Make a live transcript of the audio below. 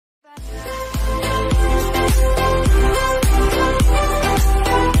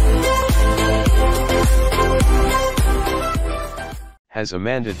Has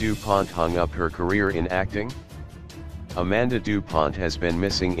Amanda du-Pont hung up her career in acting? Amanda du-Pont has been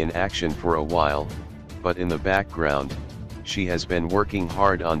missing in action for a while, but in the background, she has been working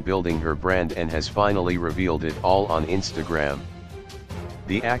hard on building her brand and has finally revealed it all on Instagram.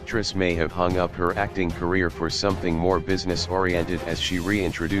 The actress may have hung up her acting career for something more business-oriented as she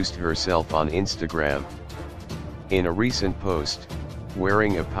reintroduced herself on Instagram. In a recent post,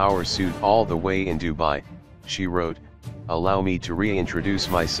 wearing a power suit all the way in Dubai, she wrote, "Allow me to reintroduce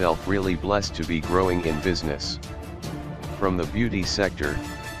myself, really blessed to be growing in business. From the beauty sector,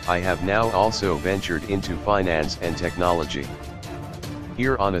 I have now also ventured into finance and technology.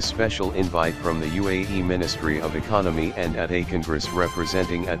 Here on a special invite from the UAE Ministry of Economy and at a congress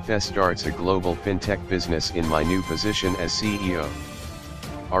representing at Starts, a global fintech business, in my new position as CEO.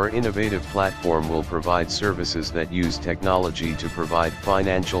 Our innovative platform will provide services that use technology to provide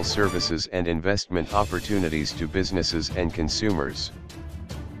financial services and investment opportunities to businesses and consumers.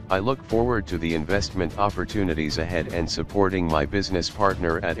 I look forward to the investment opportunities ahead and supporting my business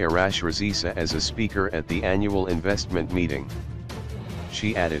partner at Arash Razisa as a speaker at the annual investment meeting."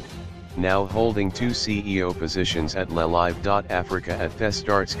 She added, now holding 2 CEO positions at LeLive.Africa at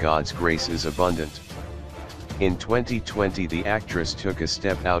Starts. God's grace is abundant. In 2020, the actress took a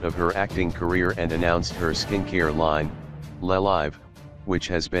step out of her acting career and announced her skincare line, LeLive, which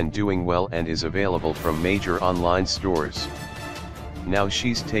has been doing well and is available from major online stores. Now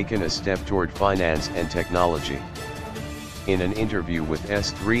she's taken a step toward finance and technology. In an interview with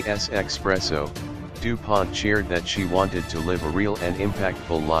S3's Espresso, du-Pont shared that she wanted to live a real and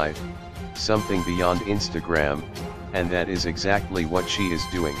impactful life, something beyond Instagram, and that is exactly what she is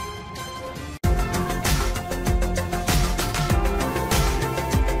doing.